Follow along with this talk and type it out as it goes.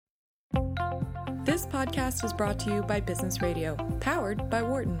This podcast is brought to you by Business Radio, powered by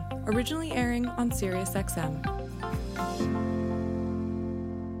Wharton, originally airing on SiriusXM.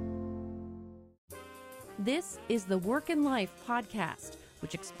 This is the Work and Life podcast,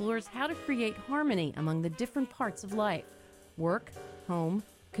 which explores how to create harmony among the different parts of life: work, home,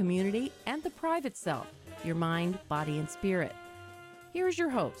 community, and the private self, your mind, body, and spirit. Here's your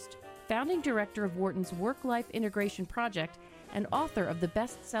host, founding director of Wharton's Work-Life Integration Project and author of the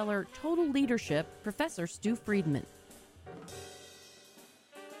bestseller Total Leadership, Professor Stu Friedman.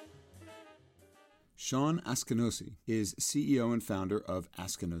 Sean Askinosie is CEO and founder of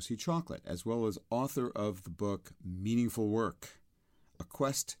Askinosie Chocolate, as well as author of the book Meaningful Work, A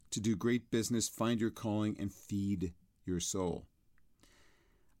Quest to Do Great Business, Find Your Calling, and Feed Your Soul.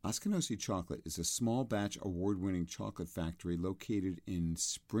 Askinosie Chocolate is a small batch award-winning chocolate factory located in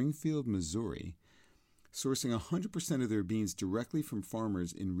Springfield, Missouri, sourcing 100% of their beans directly from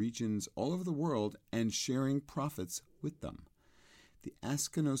farmers in regions all over the world and sharing profits with them. The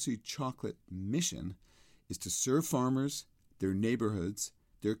Askinosie Chocolate mission is to serve farmers, their neighborhoods,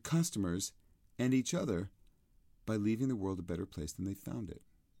 their customers, and each other by leaving the world a better place than they found it.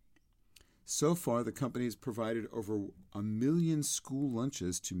 So far, the company has provided over 1 million school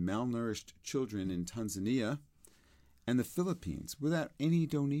lunches to malnourished children in Tanzania and the Philippines without any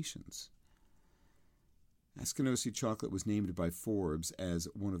donations. Askinosie Chocolate was named by Forbes as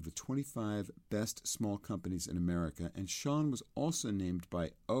one of the 25 best small companies in America, and Sean was also named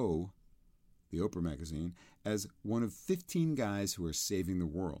by O, the Oprah magazine, as one of 15 guys who are saving the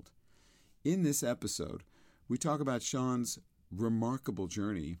world. In this episode, we talk about Sean's remarkable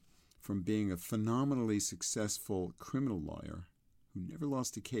journey from being a phenomenally successful criminal lawyer who never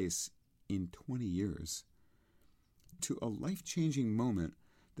lost a case in 20 years to a life-changing moment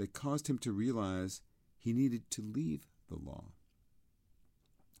that caused him to realize he needed to leave the law.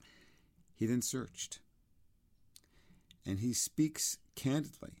 He then searched, and he speaks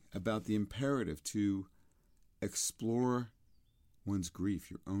candidly about the imperative to explore one's grief,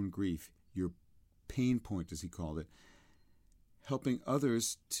 your own grief, your pain point, as he called it, helping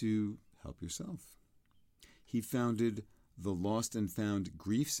others to help yourself. He founded the Lost and Found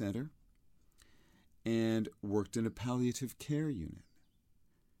Grief Center and worked in a palliative care unit,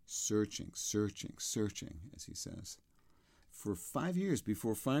 searching, as he says, for 5 years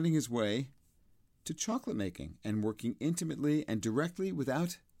before finding his way to chocolate making and working intimately and directly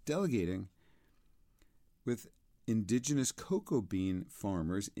without delegating with indigenous cocoa bean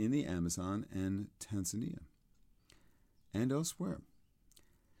farmers in the Amazon and Tanzania and elsewhere.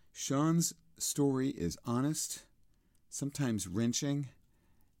 Sean's story is honest, sometimes wrenching,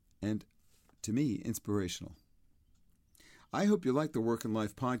 and, to me, inspirational. I hope you like the Work and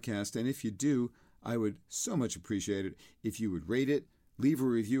Life podcast, and if you do, I would so much appreciate it if you would rate it, leave a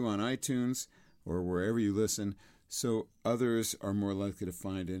review on iTunes or wherever you listen, so others are more likely to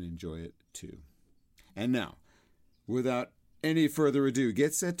find and enjoy it too. And now, without any further ado,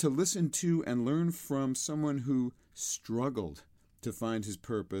 get set to listen to and learn from someone who struggled to find his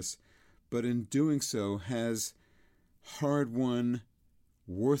purpose, but in doing so has hard-won,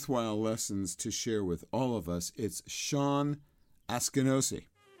 worthwhile lessons to share with all of us. It's Sean Askinosie.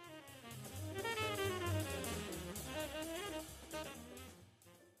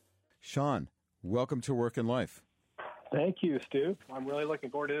 Sean, welcome to Work and Life. Thank you, Stu. I'm really looking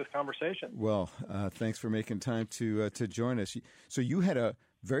forward to this conversation. Well, thanks for making time to join us. So you had a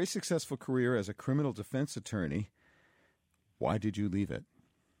very successful career as a criminal defense attorney. Why did you leave it?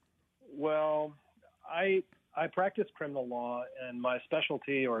 Well, I practiced criminal law, and my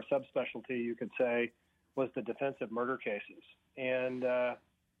specialty, or subspecialty, you could say, was the defense of murder cases. And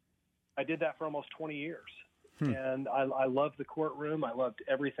I did that for almost 20 years. And I loved the courtroom. I loved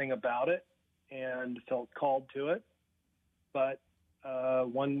everything about it and felt called to it. But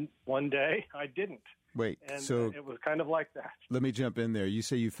one day I didn't. Wait, and so it was kind of like that. Let me jump in there. You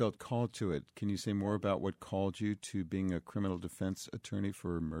say you felt called to it. Can you say more about what called you to being a criminal defense attorney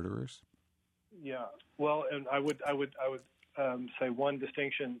for murderers? Yeah. Well, and I would say one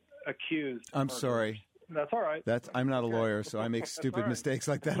distinction: accused. I'm murderers. Sorry. That's all right. I'm not a lawyer, so I make stupid mistakes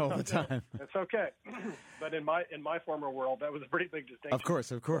like that all the time. That's okay. But in my former world, that was a pretty big distinction. Of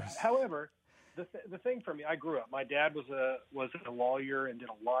course. However, the thing for me, I grew up. My dad was a lawyer and did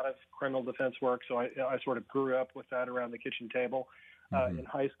a lot of criminal defense work, so I sort of grew up with that around the kitchen table. In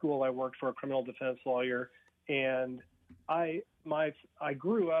high school, I worked for a criminal defense lawyer, and I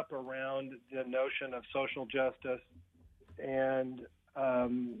grew up around the notion of social justice, and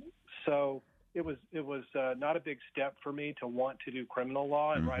so it was not a big step for me to want to do criminal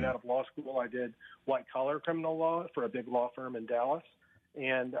law. And right out of law school, I did white collar criminal law for a big law firm in Dallas.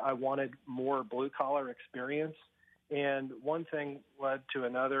 and I wanted more blue-collar experience. And one thing led to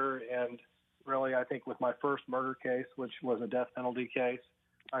another, and really I think with my first murder case, which was a death penalty case,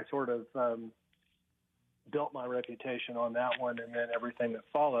 I sort of built my reputation on that one and then everything that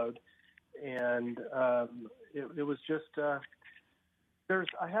followed. And it was just,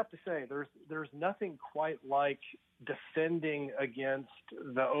 I have to say, there's nothing quite like defending against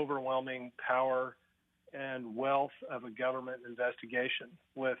the overwhelming power and wealth of a government investigation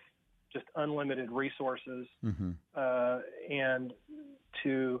with just unlimited resources. Mm-hmm. And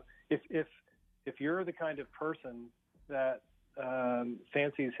if you're the kind of person that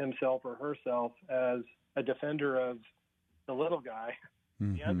fancies himself or herself as a defender of the little guy,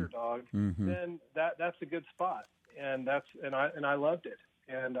 mm-hmm. the underdog, mm-hmm. then that's a good spot. And I loved it.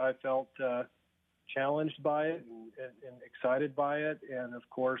 And I felt challenged by it and excited by it. And of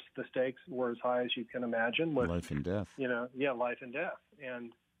course, the stakes were as high as you can imagine. With life and death. Life and death.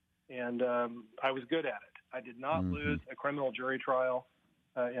 And I was good at it. I did not mm-hmm. lose a criminal jury trial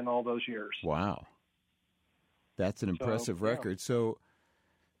in all those years. Wow. That's an impressive record. So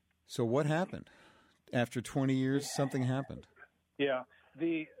what happened? After 20 years, something happened. Yeah.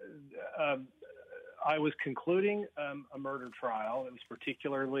 I was concluding a murder trial. It was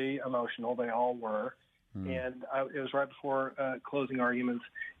particularly emotional. They all were. And it was right before closing arguments.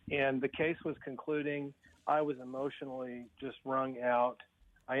 And the case was concluding. I was emotionally just wrung out.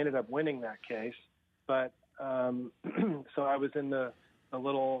 I ended up winning that case. But so I was in the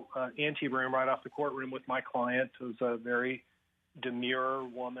little ante room right off the courtroom with my client. It was a very demure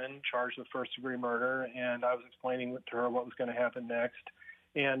woman charged with first-degree murder, and I was explaining to her what was going to happen next.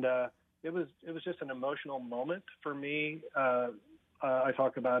 And it was just an emotional moment for me. I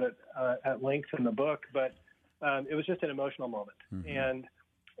talk about it at length in the book, but it was just an emotional moment. Mm-hmm.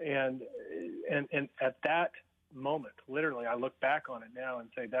 And at that moment, literally, I look back on it now and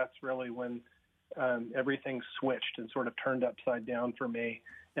say that's really when everything switched and sort of turned upside down for me.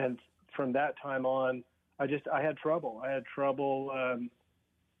 And from that time on, I had trouble. I had trouble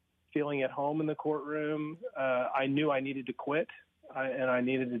feeling at home in the courtroom. I knew I needed to quit, and I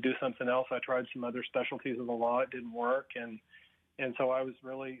needed to do something else. I tried some other specialties of the law. It didn't work. And so I was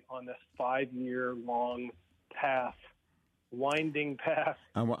really on this 5-year-long path, winding path.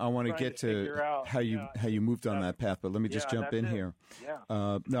 I want to get to how you moved on that path, but let me just jump in here.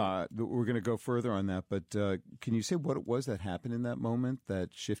 Yeah. No, we're going to go further on that, but can you say what it was that happened in that moment that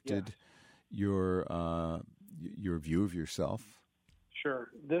shifted your view of yourself? Sure.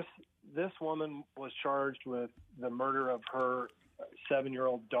 This woman was charged with the murder of her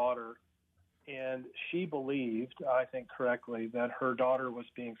 7-year-old daughter, and she believed, I think correctly, that her daughter was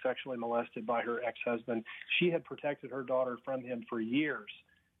being sexually molested by her ex-husband. She had protected her daughter from him for years,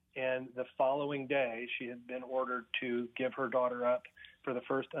 and the following day she had been ordered to give her daughter up for the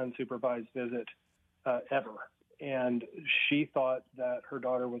first unsupervised visit ever. And she thought that her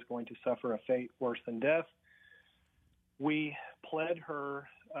daughter was going to suffer a fate worse than death. We pled her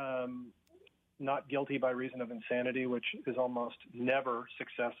not guilty by reason of insanity, which is almost never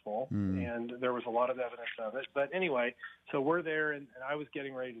successful, and there was a lot of evidence of it. But anyway, so we're there, and I was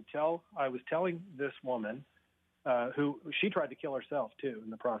getting ready to tell. I was telling this woman who she tried to kill herself, too,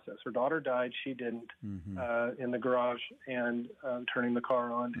 in the process. Her daughter died. She didn't in the garage and turning the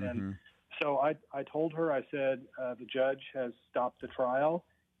car on. Mm-hmm. And so I told her, I said, the judge has stopped the trial.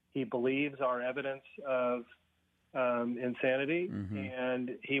 He believes our evidence of insanity,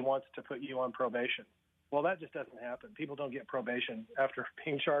 and he wants to put you on probation. Well, that just doesn't happen. People don't get probation after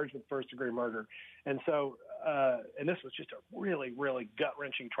being charged with first-degree murder. And so, and this was just a really, really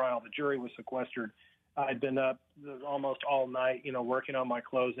gut-wrenching trial. The jury was sequestered. I'd been up almost all night, working on my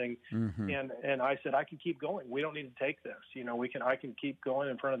closing, and I said, I can keep going. We don't need to take this. I can keep going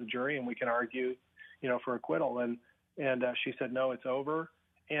in front of the jury, and we can argue, for acquittal. And she said, no, it's over.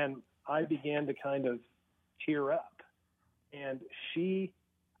 And I began to kind of tear up, and she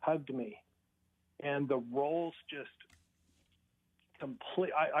hugged me, and the roles just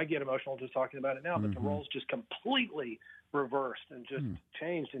I get emotional just talking about it now, but the roles just completely reversed and just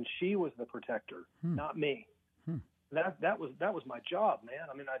changed, and she was the protector, not me. That was my job, man.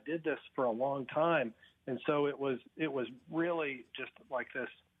 I mean, I did this for a long time, and so it was really just like this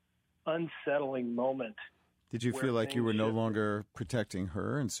unsettling moment. Did you feel like you were no longer protecting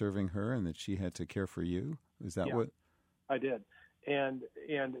her and serving her, and that she had to care for you? Is that what? I did, and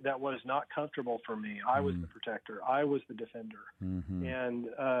that was not comfortable for me. I was the protector. I was the defender, and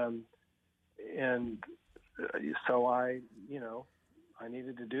so I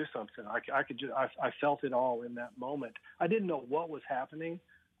needed to do something. I felt it all in that moment. I didn't know what was happening.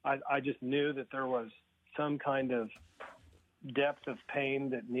 I just knew that there was some kind of depth of pain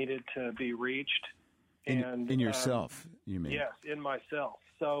that needed to be reached. In yourself, you mean? Yes, in myself.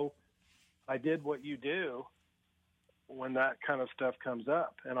 So I did what you do when that kind of stuff comes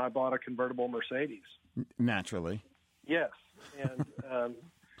up, and I bought a convertible Mercedes. Naturally. Yes, and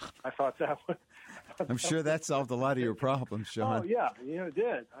I thought that would. I'm sure that solved a lot of your problems, Sean. Oh yeah, it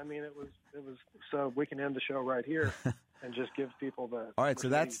did. I mean, it was. So we can end the show right here and just give people the. All right, so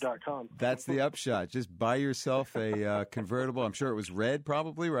that's the upshot. Just buy yourself a convertible. I'm sure it was red,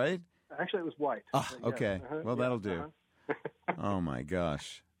 probably, right? Actually, it was white. Okay. Yeah. Well, that'll do. Oh my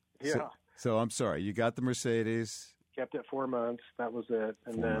gosh. Yeah. So I'm sorry. You got the Mercedes. Kept it 4 months. That was it.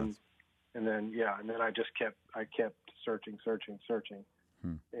 And then I just kept searching.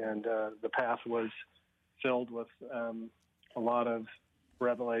 And the path was filled with a lot of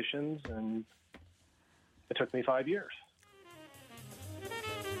revelations, and it took me 5 years.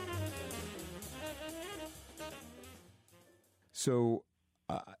 So,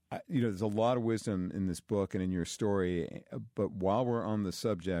 there's a lot of wisdom in this book and in your story, but while we're on the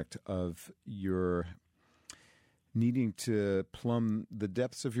subject of your needing to plumb the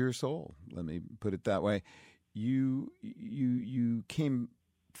depths of your soul, let me put it that way, you came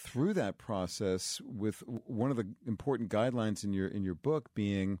through that process with one of the important guidelines in your book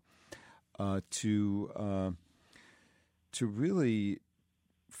being to really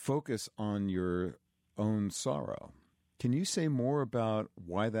focus on your own sorrow. Can you say more about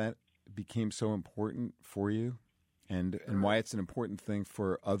why that became so important for you, and why it's an important thing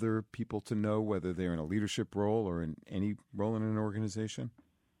for other people to know, whether they're in a leadership role or in any role in an organization?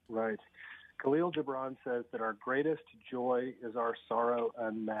 Right. Khalil Gibran says that our greatest joy is our sorrow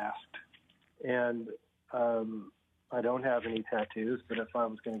unmasked. And I don't have any tattoos, but if I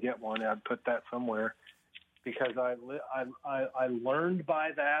was going to get one, I'd put that somewhere, because I learned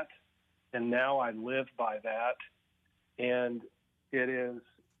by that, and now I live by that. And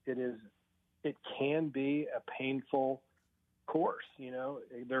it can be a painful course.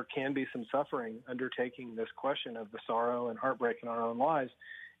 There can be some suffering undertaking this question of the sorrow and heartbreak in our own lives.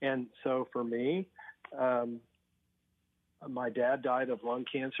 And so for me, my dad died of lung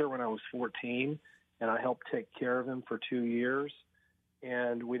cancer when I was 14, and I helped take care of him for 2 years.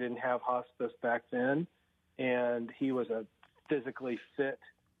 And we didn't have hospice back then. And he was a physically fit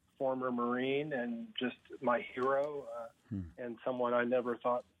former Marine and just my hero, and someone I never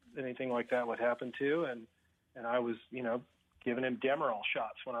thought anything like that would happen to. And I was, giving him Demerol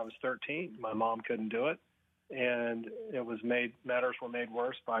shots when I was 13. My mom couldn't do it. And matters were made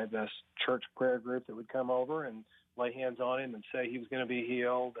worse by this church prayer group that would come over and lay hands on him and say he was going to be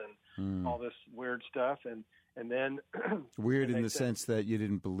healed and all this weird stuff. And then weird in the sense that you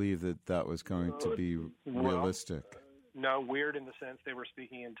didn't believe that was going to be realistic. No, weird in the sense they were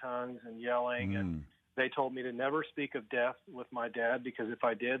speaking in tongues and yelling, and they told me to never speak of death with my dad, because if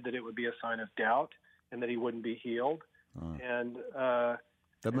I did, that it would be a sign of doubt and that he wouldn't be healed. And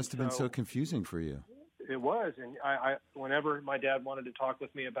that must have been so confusing for you. It was, and I whenever my dad wanted to talk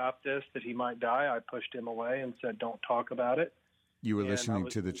with me about this, that he might die, I pushed him away and said, "Don't talk about it." You were listening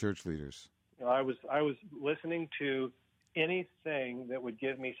to the church leaders. I was listening to anything that would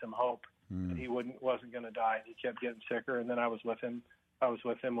give me some hope that he wasn't going to die. He kept getting sicker, and then I was with him. I was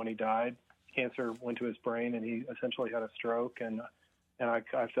with him when he died. Cancer went to his brain, and he essentially had a stroke. And I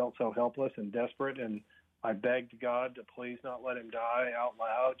felt so helpless and desperate, and I begged God to please not let him die out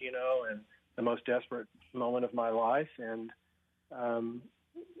loud, and the most desperate moment of my life. And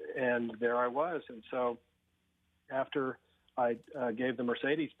there I was. And so after I gave the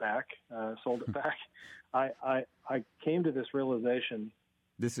Mercedes back, sold it back, I came to this realization.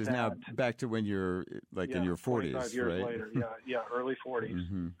 This is now back to when you're in your 40s, 25 years right? later, early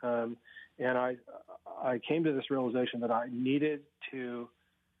 40s. And I came to this realization that I needed to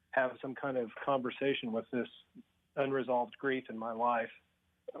have some kind of conversation with this unresolved grief in my life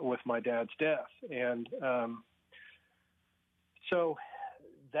with my dad's death. And so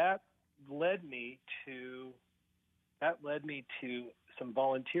that led me to some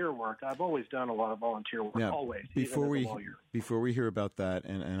volunteer work. I've always done a lot of volunteer work, always. Before we hear about that,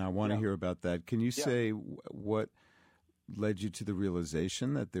 and I want to hear about that, can you say what led you to the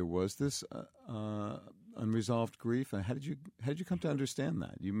realization that there was this unresolved grief? How did you come to understand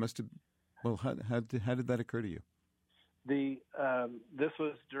that? You must have. Well, how did that occur to you? This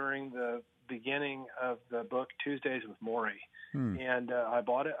was during the beginning of the book Tuesdays with Morrie, and I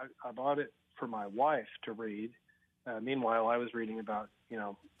bought it for my wife to read. Meanwhile, I was reading about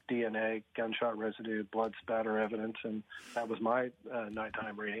DNA, gunshot residue, blood spatter evidence, and that was my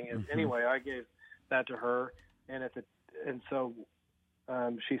nighttime reading. And anyway, I gave that to her, and so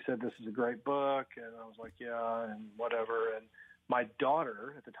she said, "This is a great book," and I was like, "Yeah," and whatever. And my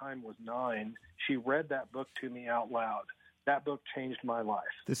daughter at the time was 9. She read that book to me out loud. That book changed my life.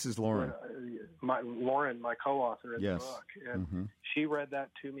 This is Lauren. Lauren, my co-author in Yes. the book. And she read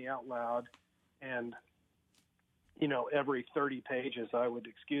that to me out loud. And, every 30 pages I would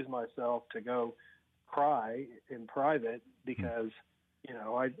excuse myself to go cry in private because,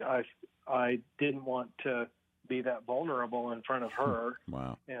 I didn't want to be that vulnerable in front of her.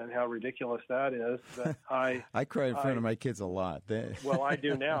 Wow. And how ridiculous that is. But I cry in front of my kids a lot. Well, I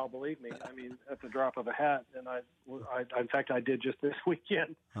do now, believe me. I mean, at the drop of a hat, and I in fact, I did just this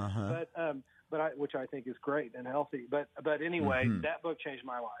weekend. But which I think is great and healthy. But anyway, that book changed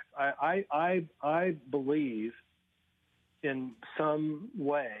my life. I believe in some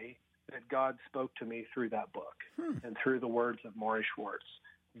way that God spoke to me through that book and through the words of Maury Schwartz.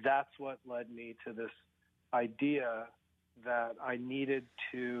 That's what led me to this idea that I needed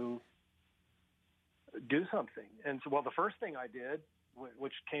to do something. And so, the first thing I did,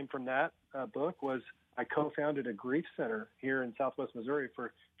 which came from that book, was I co-founded a grief center here in Southwest Missouri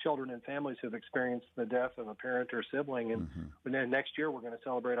for children and families who have experienced the death of a parent or sibling. And then next year, we're going to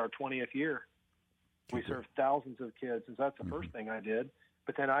celebrate our 20th year. We serve thousands of kids. And so that's the first thing I did.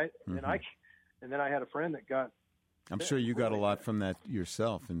 But then I had a friend that got. I'm sure you got a lot from that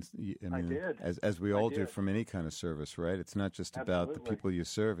yourself, and I did, as we all do from any kind of service, right? It's not just about the people you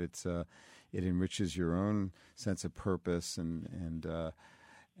serve; it's it enriches your own sense of purpose and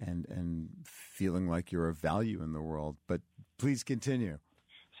feeling like you're of value in the world. But please continue.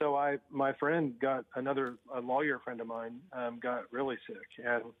 So my friend got a lawyer friend of mine got really sick,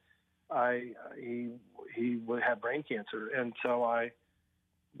 and he would have brain cancer, and so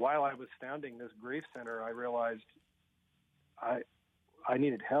while I was founding this grief center, I realized I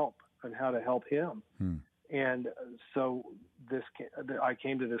needed help on how to help him. And so I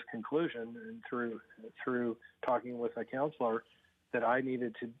came to this conclusion, and through talking with a counselor, that I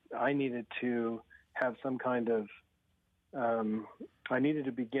needed to have some kind of I needed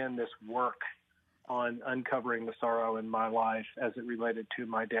to begin this work on uncovering the sorrow in my life as it related to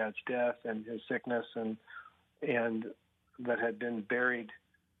my dad's death and his sickness, and that had been buried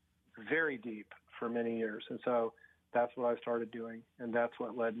very deep for many years. And so that's what I started doing, and that's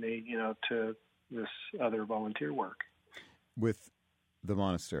what led me, to this other volunteer work. With the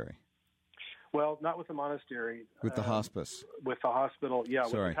monastery? Well, not with the monastery. With the hospice? With the hospital, yeah.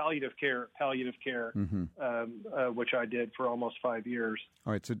 Sorry. With the palliative care, which I did for almost 5 years.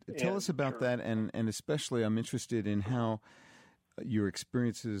 All right, so tell us about that, and especially I'm interested in how your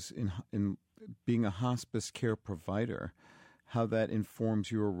experiences in being a hospice care provider, how that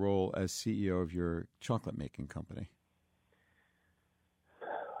informs your role as CEO of your chocolate-making company.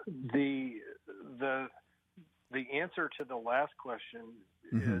 The answer to the last question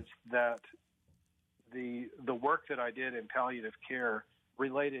is that the work that I did in palliative care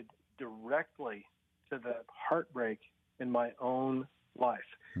related directly to the heartbreak in my own life.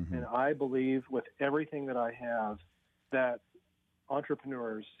 And I believe with everything that I have that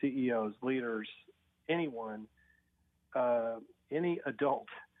entrepreneurs, CEOs, leaders, anyone, any adult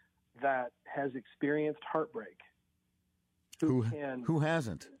that has experienced heartbreak, who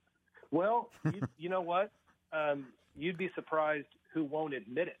hasn't? Well, you know what? You'd be surprised who won't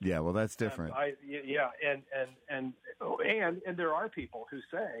admit it. Yeah, well, that's different. And there are people who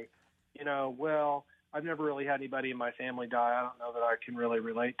say, well, I've never really had anybody in my family die. I don't know that I can really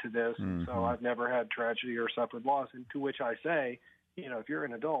relate to this, and so I've never had tragedy or suffered loss. And to which I say, if you're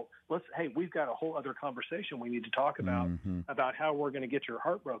an adult, we've got a whole other conversation we need to talk about how we're going to get your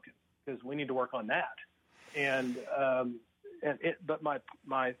heart broken, because we need to work on that. But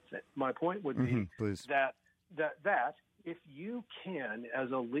my point would be that if you can,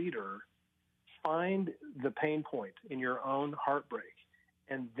 as a leader, find the pain point in your own heartbreak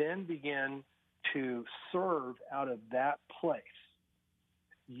and then begin to serve out of that place,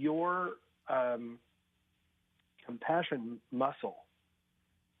 your compassion muscle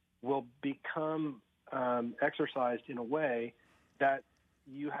will become exercised in a way that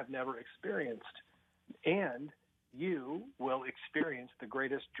you have never experienced, and you will experience the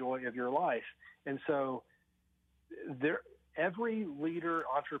greatest joy of your life. And so every leader,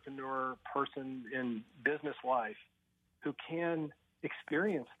 entrepreneur, person in business life who can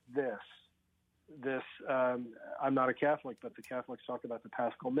experience this, I'm not a Catholic, but the Catholics talk about the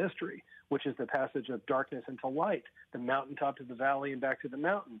Paschal Mystery, which is the passage of darkness into light, the mountaintop to the valley and back to the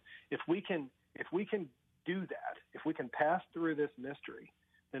mountain. If we can do that, if we can pass through this mystery,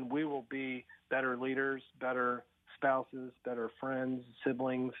 then we will be better leaders, better spouses, better friends,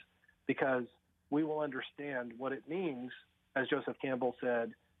 siblings, because we will understand what it means as Joseph Campbell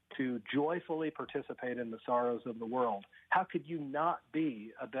said, to joyfully participate in the sorrows of the world. How could you not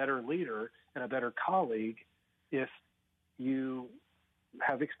be a better leader and a better colleague if you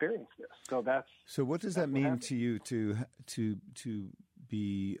have experienced this? So what does that mean to you to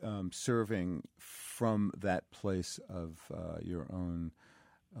be serving from that place of your own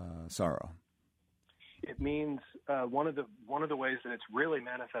sorrow? It means one of the ways that it's really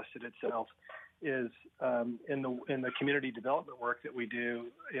manifested itself is in the community development work that we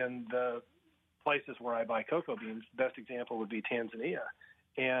do in the places where I buy cocoa beans. The best example would be Tanzania.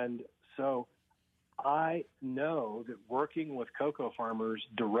 And so I know that working with cocoa farmers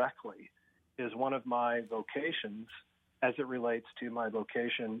directly is one of my vocations as it relates to my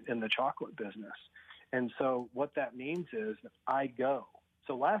vocation in the chocolate business. And so what that means is that I go.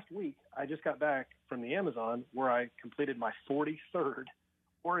 So last week, I just got back from the Amazon where I completed my 43rd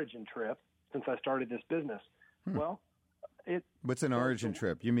origin trip since I started this business. Well, what's an origin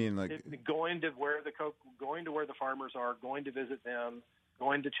trip? You mean like going to where the farmers are, going to visit them,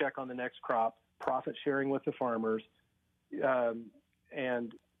 going to check on the next crop, profit sharing with the farmers,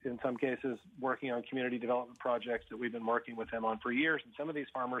 and in some cases working on community development projects that we've been working with them on for years. And some of these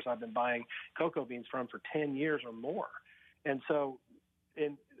farmers I've been buying cocoa beans from for 10 years or more. And so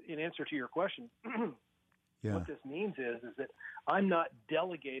in answer to your question, what this means is that I'm not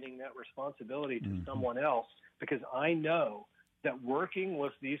delegating that responsibility to someone else, because I know that working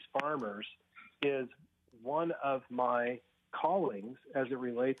with these farmers is one of my callings as it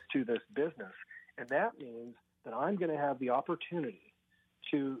relates to this business. And that means that I'm going to have the opportunity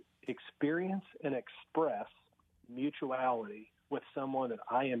to experience and express mutuality with someone that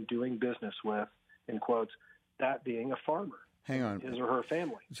I am doing business with, in quotes, that being a farmer. Hang on. His or her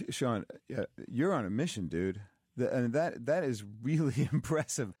family. Sean, you're on a mission, dude. And that is really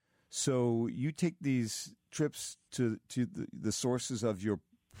impressive. So you take these trips to the sources of your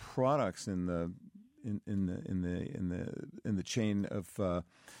products in the chain of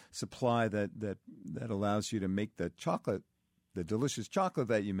supply that allows you to make the chocolate, the delicious chocolate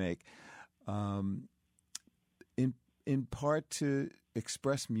that you make, in part to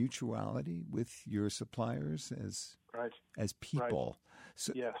express mutuality with your suppliers as people. Right.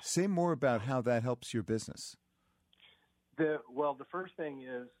 So yes. Say more about how that helps your business. The first thing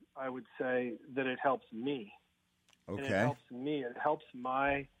is I would say that it helps me. Okay. And it helps me. It helps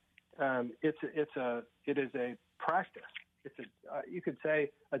my. It is a practice. It's you could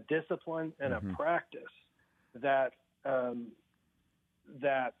say a discipline and a practice that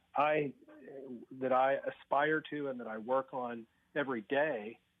I aspire to and that I work on every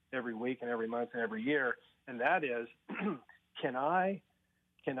day, every week, and every month, and every year. And that is, can I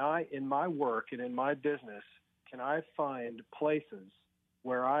in my work and in my business, can I find places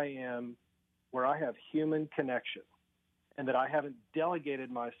where I have human connection, and that I haven't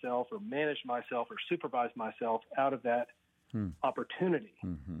delegated myself or managed myself or supervised myself out of that opportunity.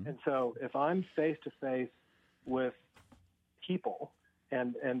 Mm-hmm. And so if I'm face to face with people,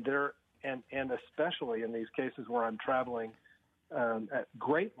 and especially in these cases where I'm traveling at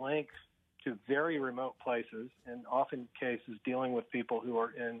great lengths to very remote places, and often cases dealing with people who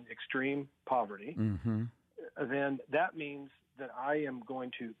are in extreme poverty, then that means that I am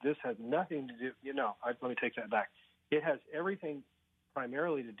going to, this has nothing to do, let me take that back. It has everything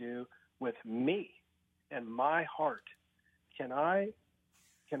primarily to do with me and my heart. Can I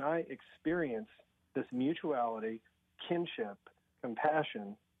experience this mutuality, kinship,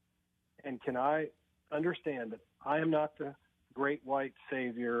 compassion, and can I understand that I am not the great white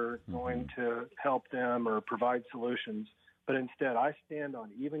savior going to help them or provide solutions, but instead I stand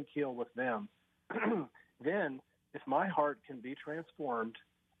on even keel with them. Then if my heart can be transformed,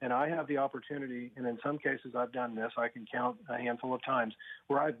 and I have the opportunity, and in some cases I've done this, I can count a handful of times,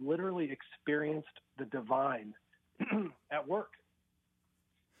 where I've literally experienced the divine at work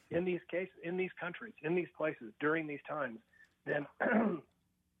in these cases, in these countries, in these places, during these times, then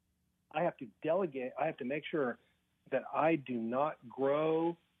I have to delegate, I have to make sure that I do not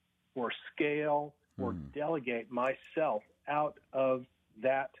grow or scale or delegate myself out of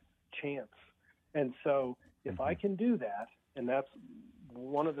that chance. And so if I can do that, and that's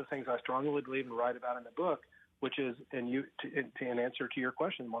one of the things I strongly believe and write about in the book, which is, in answer to your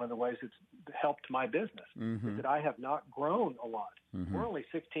question, one of the ways it's helped my business is that I have not grown a lot. We're only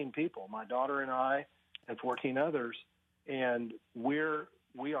 16 people, my daughter and I, and 14 others, and we are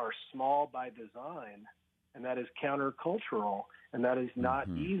small by design, and that is countercultural, and that is not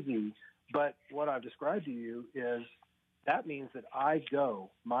easy. But what I've described to you is that means that I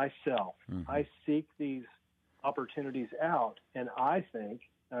go myself. I seek these opportunities out, and I think,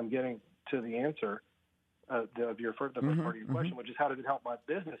 I'm getting to the answer, of your first part of your question, which is how does it help my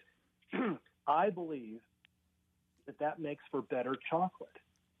business? I believe that makes for better chocolate.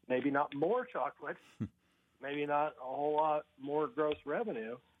 Maybe not more chocolate, maybe not a whole lot more gross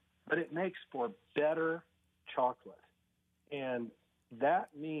revenue, but it makes for better chocolate. And that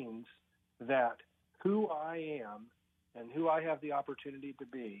means that who I am and who I have the opportunity to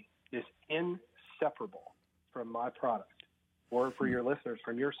be is inseparable from my product, or for your listeners,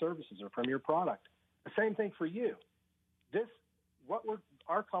 from your services or from your product. The same thing for you.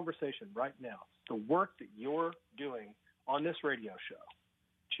 Our conversation right now, the work that you're doing on this radio show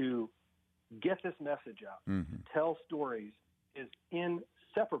to get this message out, tell stories, is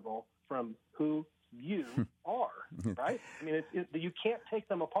inseparable from who you are, right? I mean, you can't take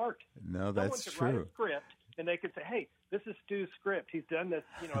them apart. No, that's true. Someone could write a script, and they could say, hey, this is Stu's script. He's done this,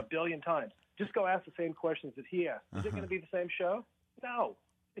 a billion times. Just go ask the same questions that he asked. Is it going to be the same show? No,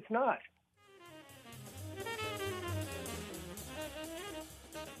 it's not.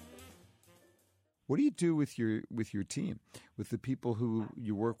 What do you do with your team, with the people who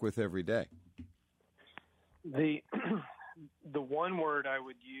you work with every day? The one word I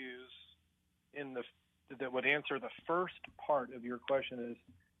would use that would answer the first part of your question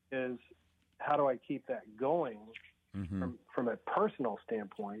is how do I keep that going from a personal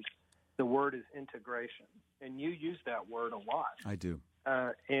standpoint? The word is integration, and you use that word a lot. I do,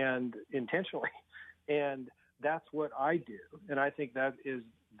 and intentionally, and that's what I do, and I think that is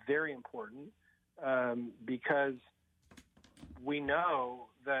very important. Because we know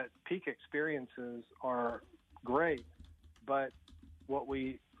that peak experiences are great, but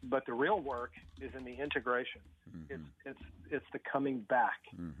the real work is in the integration. It's the coming back.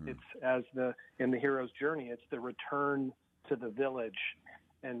 It's in the hero's journey. It's the return to the village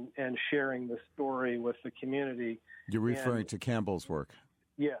and sharing the story with the community. You're referring to Campbell's work.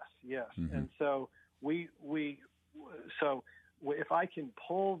 Yes. And so if I can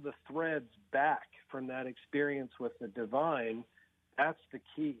pull the threads back from that experience with the divine, that's the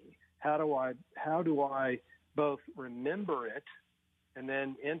key. How do I both remember it and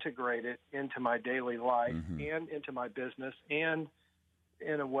then integrate it into my daily life and into my business, and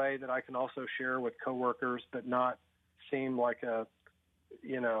in a way that I can also share with coworkers, but not seem like a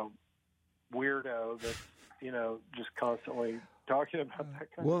weirdo that's just constantly talking about that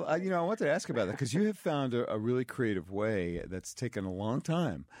kind of thing. I wanted to ask about that because you have found a really creative way that's taken a long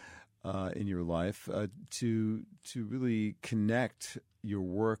time in your life to really connect your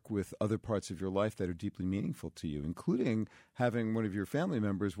work with other parts of your life that are deeply meaningful to you, including having one of your family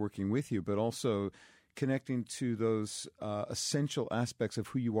members working with you, but also connecting to those essential aspects of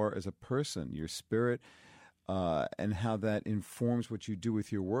who you are as a person, your spirit, and how that informs what you do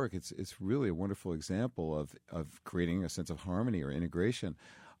with your work. It's really a wonderful example of creating a sense of harmony or integration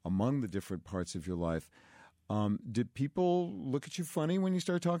among the different parts of your life. Did people look at you funny when you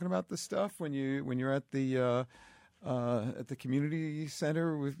started talking about this stuff? When you're at the community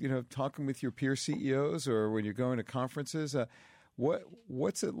center with talking with your peer CEOs, or when you're going to conferences?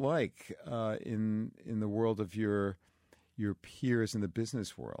 What's it like in the world of your peers in the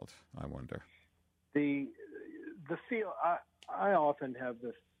business world? I wonder. I often have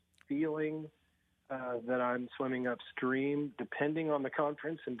this feeling that I'm swimming upstream, depending on the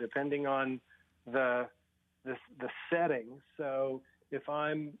conference and depending on the setting. So if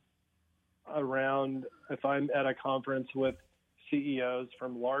I'm at a conference with CEOs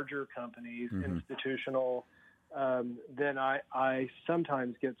from larger companies, institutional, then I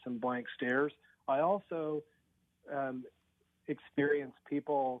sometimes get some blank stares. I also experience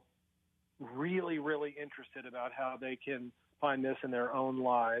people really, really interested about how they can find this in their own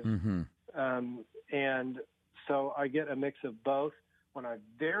lives. And so I get a mix of both. When I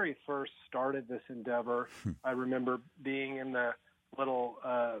very first started this endeavor, I remember being in the little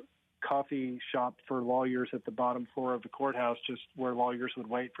coffee shop for lawyers at the bottom floor of the courthouse, just where lawyers would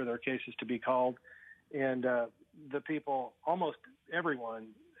wait for their cases to be called. And the people, almost everyone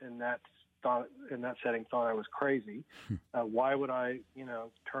in that setting thought I was crazy. Why would I,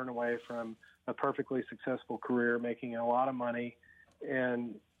 turn away from a perfectly successful career, making a lot of money,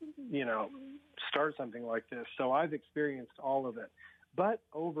 and, start something like this? So I've experienced all of it. But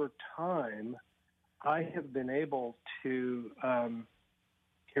over time, I have been able to,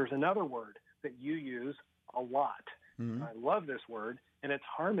 here's another word that you use a lot. I love this word, and it's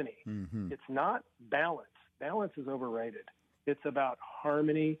harmony. It's not balance. Balance is overrated. It's about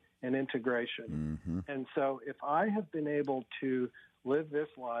harmony and integration. And so if I have been able to live this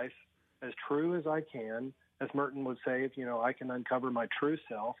life as true as I can, as Merton would say, if I can uncover my true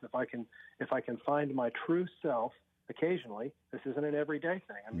self, if I can find my true self occasionally, this isn't an everyday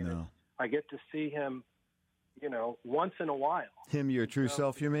thing. I mean, I get to see him once in a while. Him, your true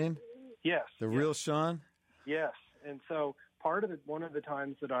self, you mean? Yes. The real Sean? Yes. And so part of it, one of the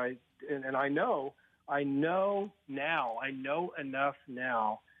times that I know enough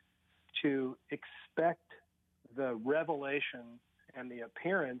now to expect the revelation and the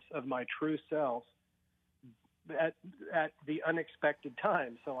appearance of my true self at the unexpected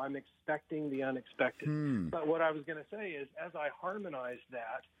time. So I'm expecting the unexpected. But what I was going to say is, as I harmonize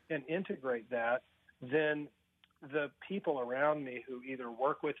that and integrate that, then the people around me who either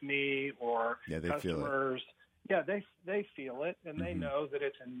work with me or customers, they feel it, and they know that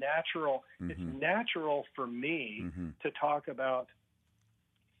it's a natural. It's natural for me to talk about,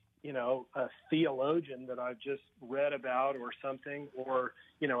 a theologian that I've just read about or something, or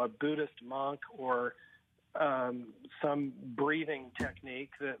a Buddhist monk, or some breathing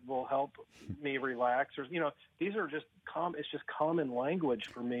technique that will help me relax, or these are just it's just common language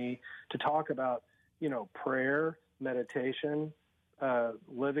for me to talk about prayer, meditation,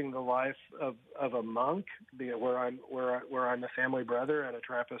 living the life of a monk, where I'm a family brother at a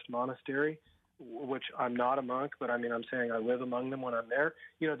Trappist monastery, which I'm not a monk, but I'm saying I live among them when I'm there.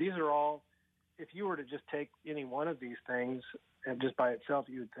 These are all, if you were to just take any one of these things and just by itself,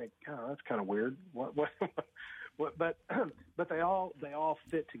 you would think, oh, that's kind of weird. What? But they all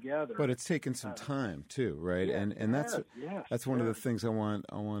fit together. But it's taken some time too, right? Yeah, and that's one of the things I want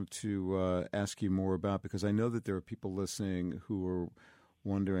to ask you more about, because I know that there are people listening who are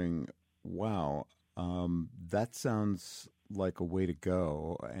wondering, wow, that sounds like a way to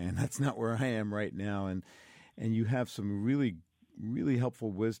go, and that's not where I am right now. And you have some really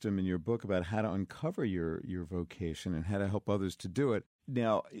helpful wisdom in your book about how to uncover your vocation and how to help others to do it.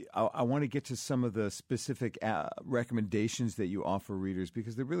 Now, I want to get to some of the specific recommendations that you offer readers,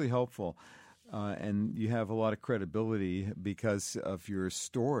 because they're really helpful, and you have a lot of credibility because of your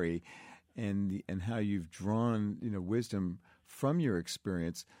story and how you've drawn wisdom from your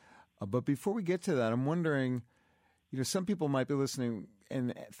experience. But before we get to that, I'm wondering, some people might be listening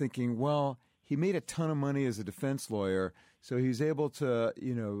and thinking, well, he made a ton of money as a defense lawyer, so he's able to,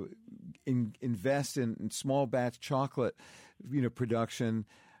 invest in small batch chocolate, production.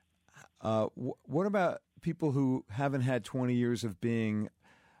 What about people who haven't had 20 years of being,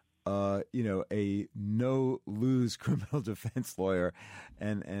 a no-lose criminal defense lawyer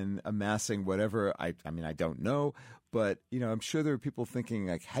and amassing whatever? I don't know, but, I'm sure there are people thinking,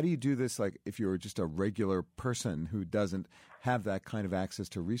 like, how do you do this, like, if you're just a regular person who doesn't have that kind of access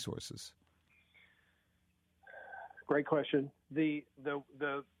to resources? Great question. The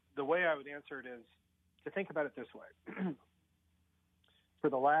way I would answer it is to think about it this way. For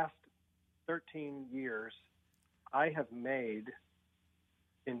the last 13 years, I have made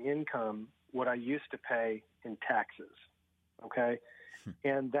in income what I used to pay in taxes. Okay,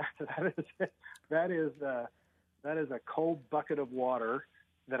 and that is a cold bucket of water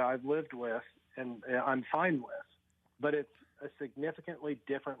that I've lived with and I'm fine with. But it's a significantly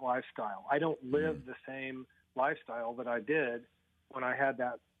different lifestyle. I don't live the same lifestyle that I did when I had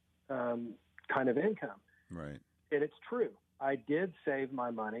that kind of income. Right. And it's true. I did save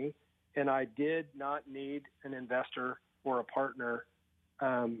my money, and I did not need an investor or a partner,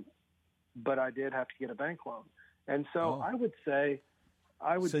 but I did have to get a bank loan. And so I would say,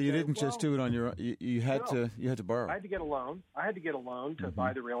 So you didn't just do it on your own. You had to borrow. I had to get a loan. To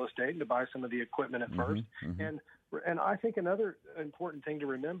buy the real estate and to buy some of the equipment at first. And I think another important thing to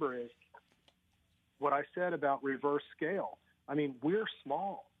remember is what I said about reverse scale. I mean, we're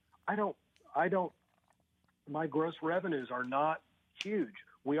small. My gross revenues are not huge.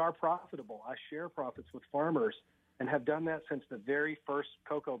 We are profitable. I share profits with farmers and have done that since the very first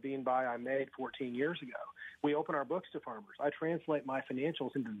cocoa bean buy I made 14 years ago. We open our books to farmers. I translate my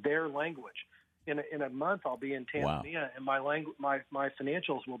financials into their language. In a month, I'll be in Tanzania, and my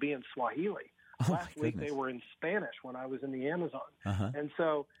financials will be in Swahili. Last week, they were in Spanish when I was in the Amazon. And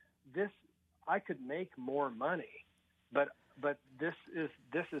so I could make more money, but this is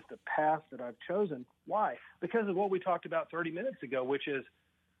the path that I've chosen. Why? Because of what we talked about 30 minutes ago, which is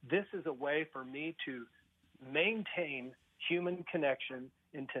this is a way for me to maintain human connection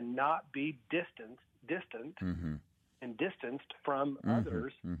and to not be distant and distanced from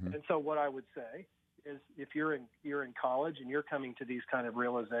others. And so what I would say is, if you're in college and you're coming to these kind of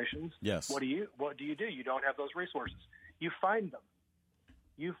realizations, what do you do? You don't have those resources. You find them.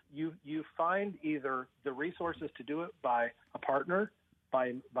 You find either the resources to do it by a partner, by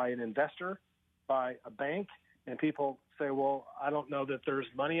an investor, by a bank, and people say, well, I don't know that there's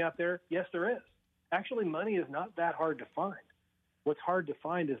money out there. Yes, there is. Actually, money is not that hard to find. What's hard to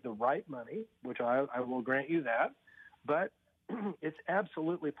find is the right money, which I will grant you that. But it's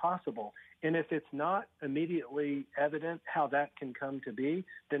absolutely possible. And if it's not immediately evident how that can come to be,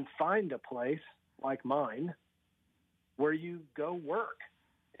 then find a place like mine where you go work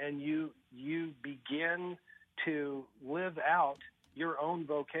and you begin to live out your own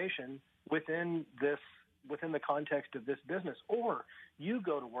vocation within the context of this business. Or you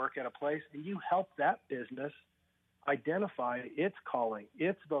go to work at a place and you help that business identify its calling,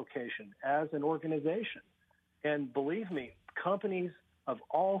 its vocation as an organization. And believe me, companies of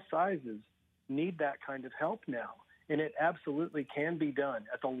all sizes need that kind of help now. And it absolutely can be done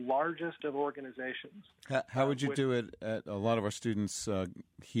at the largest of organizations. How would you do it at a lot of our students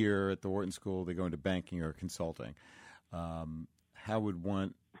here at the Wharton School? They go into banking or consulting. How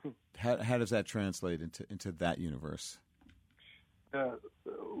does that translate into that universe?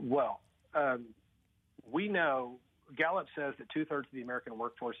 We know Gallup says that 2/3 of the American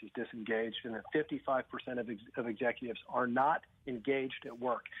workforce is disengaged and that 55% of executives are not engaged at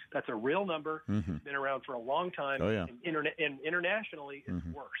work. That's a real number. Mm-hmm. It's been around for a long time. Oh, yeah. And internationally, it's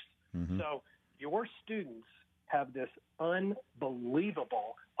Mm-hmm. worse. Mm-hmm. So your students have this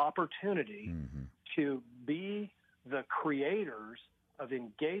unbelievable opportunity Mm-hmm. to be the creators of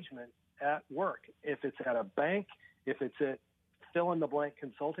engagement at work. If it's at a bank, if it's at fill-in-the-blank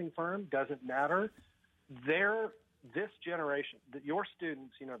consulting firm, doesn't matter. This generation, your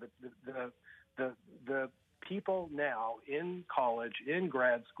students, the people now in college, in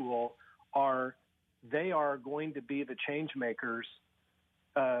grad school, they are going to be the change makers.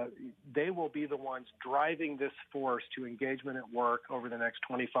 They will be the ones driving this force to engagement at work over the next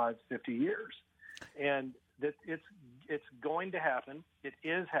 25, 50 years. And that it's going to happen. It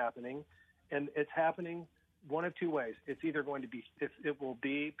is happening, and it's happening one of two ways. It's either going to be, it will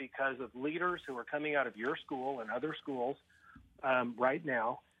be because of leaders who are coming out of your school and other schools right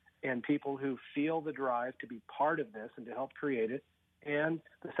now, and people who feel the drive to be part of this and to help create it. And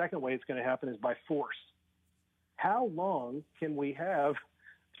the second way it's going to happen is by force. How long can we have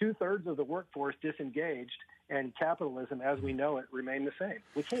 2/3 of the workforce disengaged and capitalism as we know it remain the same?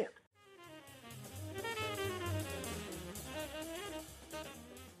 We can't.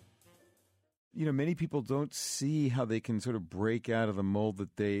 Many people don't see how they can sort of break out of the mold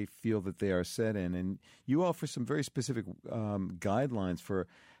that they feel that they are set in. And you offer some very specific guidelines for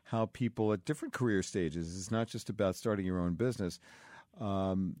how people at different career stages, it's not just about starting your own business,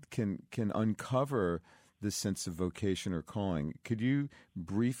 can uncover this sense of vocation or calling. Could you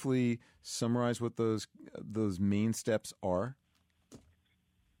briefly summarize what those main steps are?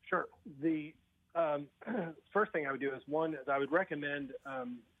 Sure. The first thing I would do is, I would recommend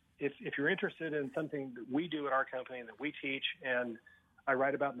if you're interested in something that we do at our company and that we teach and I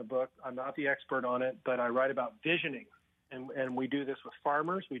write about in the book, I'm not the expert on it, but I write about visioning. And we do this with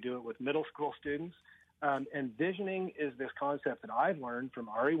farmers. We do it with middle school students. And visioning is this concept that I've learned from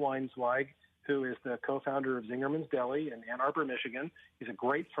Ari Weinzweig, who is the co-founder of Zingerman's Deli in Ann Arbor, Michigan. He's a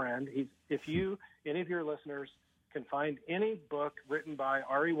great friend. If any of your listeners can find any book written by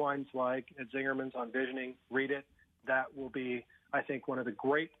Ari Weinzweig at Zingerman's on visioning, read it. That will be, I think, one of the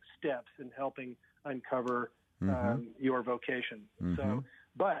great steps in helping uncover your vocation. Mm-hmm. So,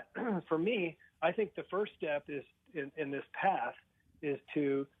 but for me, I think the first step is in this path is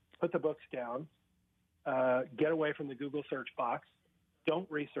to put the books down, get away from the Google search box. Don't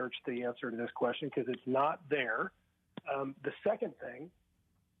research the answer to this question because it's not there. The second thing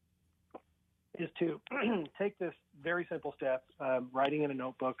is to take this very simple step, writing in a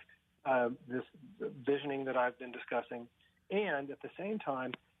notebook, this visioning that I've been discussing, and at the same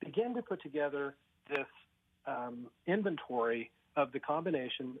time, begin to put together this inventory of the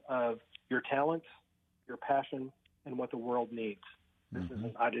combination of your talents, your passion, and what the world needs.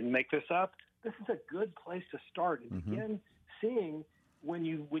 I didn't make this up. This is a good place to start and begin seeing when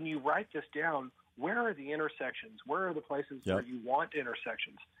you write this down, where are the intersections? Where are the places where you want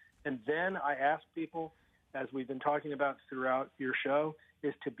intersections? And then I ask people, as we've been talking about throughout your show,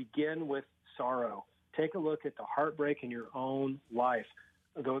 is to begin with sorrow. Take a look at the heartbreak in your own life.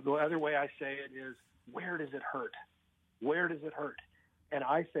 The other way I say it is, where does it hurt? Where does it hurt? And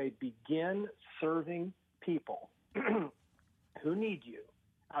I say, begin serving people who need you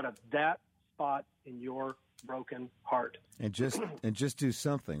out of that spot in your broken heart. And just do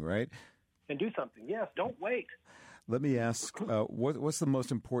something, right? And do something, yes. Don't wait. Let me ask, what's the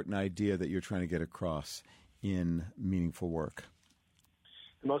most important idea that you're trying to get across in meaningful work?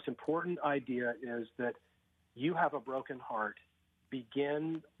 The most important idea is that you have a broken heart.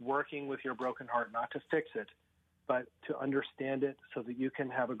 Begin working with your broken heart, not to fix it, but to understand it so that you can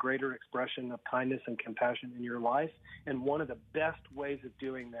have a greater expression of kindness and compassion in your life. And one of the best ways of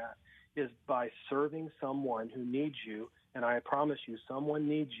doing that is by serving someone who needs you And I promise you, someone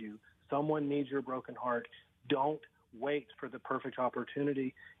needs you. Someone needs your broken heart. Don't wait for the perfect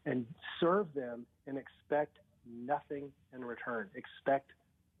opportunity, and serve them and expect nothing in return. Expect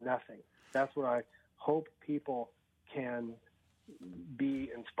nothing. That's what I hope people can be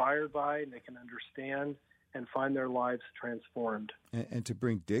inspired by, and they can understand and find their lives transformed. And to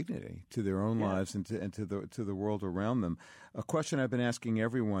bring dignity to their own lives and to the world around them. A question I've been asking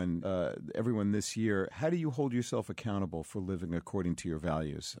everyone this year: how do you hold yourself accountable for living according to your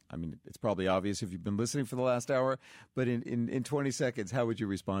values? I mean, it's probably obvious if you've been listening for the last hour, but in 20 seconds, how would you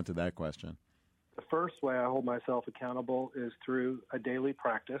respond to that question? The first way I hold myself accountable is through a daily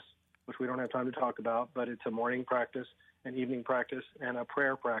practice, which we don't have time to talk about, but it's a morning practice, an evening practice, and a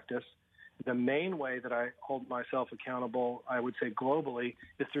prayer practice. The main way that I hold myself accountable, I would say globally,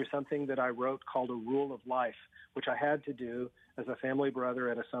 is through something that I wrote called a rule of life, which I had to do as a family brother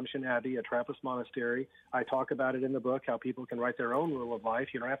at Assumption Abbey, a Trappist monastery. I talk about it in the book, how people can write their own rule of life.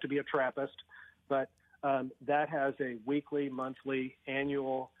 You don't have to be a Trappist, but that has a weekly, monthly,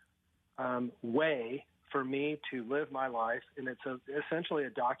 annual way for me to live my life, and it's essentially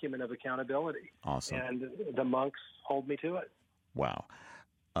a document of accountability. Awesome. And the monks hold me to it. Wow.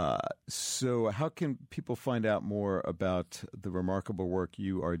 So how can people find out more about the remarkable work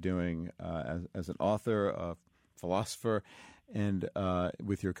you are doing as an author, a philosopher, and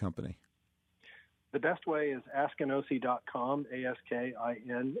with your company? The best way is askinosie.com,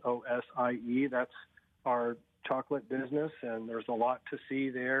 ASKINOSIE. That's our chocolate business, and there's a lot to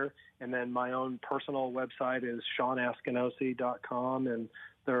see there. And then my own personal website is SeanAskinosie.com, and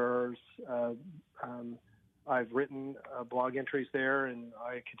there's I've written blog entries there, and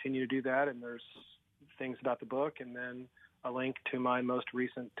I continue to do that, and there's things about the book, and then a link to my most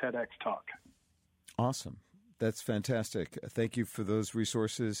recent TEDx talk. Awesome. That's fantastic. Thank you for those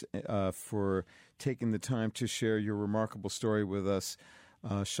resources, for taking the time to share your remarkable story with us.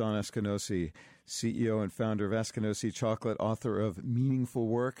 Sean Askinosie, CEO and founder of Askinosie Chocolate, author of Meaningful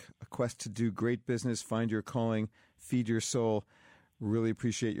Work, A Quest to Do Great Business, Find Your Calling, Feed Your Soul. Really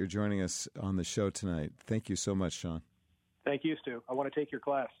appreciate your joining us on the show tonight. Thank you so much, Sean. Thank you, Stu. I want to take your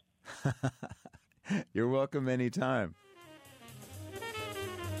class. You're welcome anytime.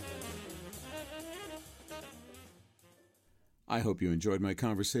 I hope you enjoyed my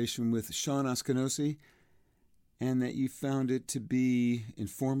conversation with Sean Askinosie and that you found it to be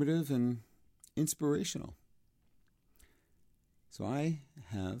informative and inspirational. So I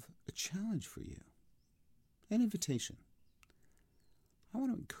have a challenge for you, an invitation. I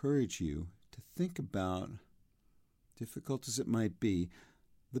want to encourage you to think about, difficult as it might be,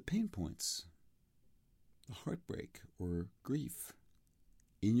 the pain points, the heartbreak or grief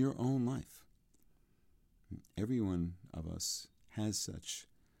in your own life. Every one of us has such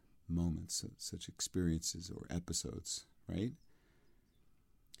moments, such experiences or episodes, right?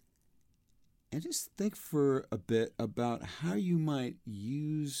 And just think for a bit about how you might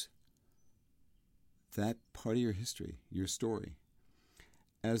use that part of your history, your story,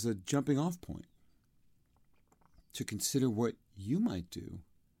 as a jumping off point to consider what you might do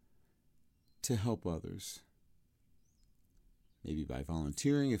to help others, maybe by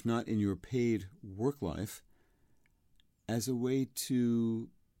volunteering, if not in your paid work life, as a way to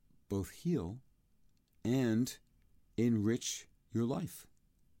both heal and enrich your life.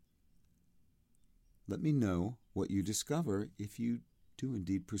 Let me know what you discover if you do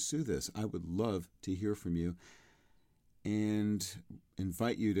indeed pursue this. I would love to hear from you and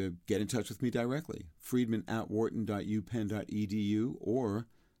invite you to get in touch with me directly, friedman@wharton.upenn.edu, or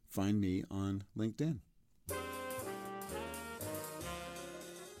find me on LinkedIn.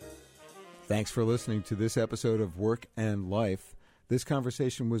 Thanks for listening to this episode of Work and Life. This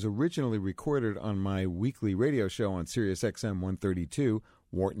conversation was originally recorded on my weekly radio show on Sirius XM 132,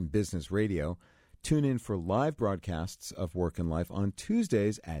 Wharton Business Radio. Tune in for live broadcasts of Work and Life on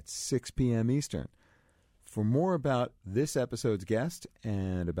Tuesdays at 6 p.m. Eastern. For more about this episode's guest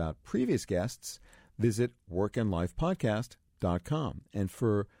and about previous guests, visit workandlifepodcast.com. And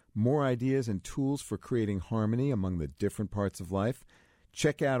for more ideas and tools for creating harmony among the different parts of life,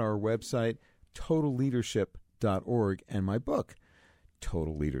 check out our website, totalleadership.org, and my book,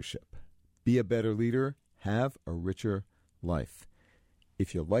 Total Leadership. Be a better leader, have a richer life.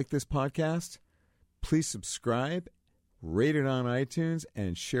 If you like this podcast, please subscribe, rate it on iTunes,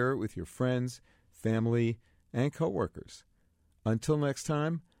 and share it with your friends, family, and coworkers. Until next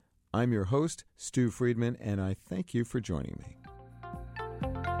time, I'm your host, Stu Friedman, and I thank you for joining me.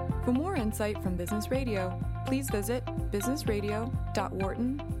 For more insight from Business Radio, please visit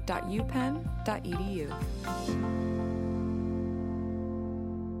businessradio.wharton.upenn.edu.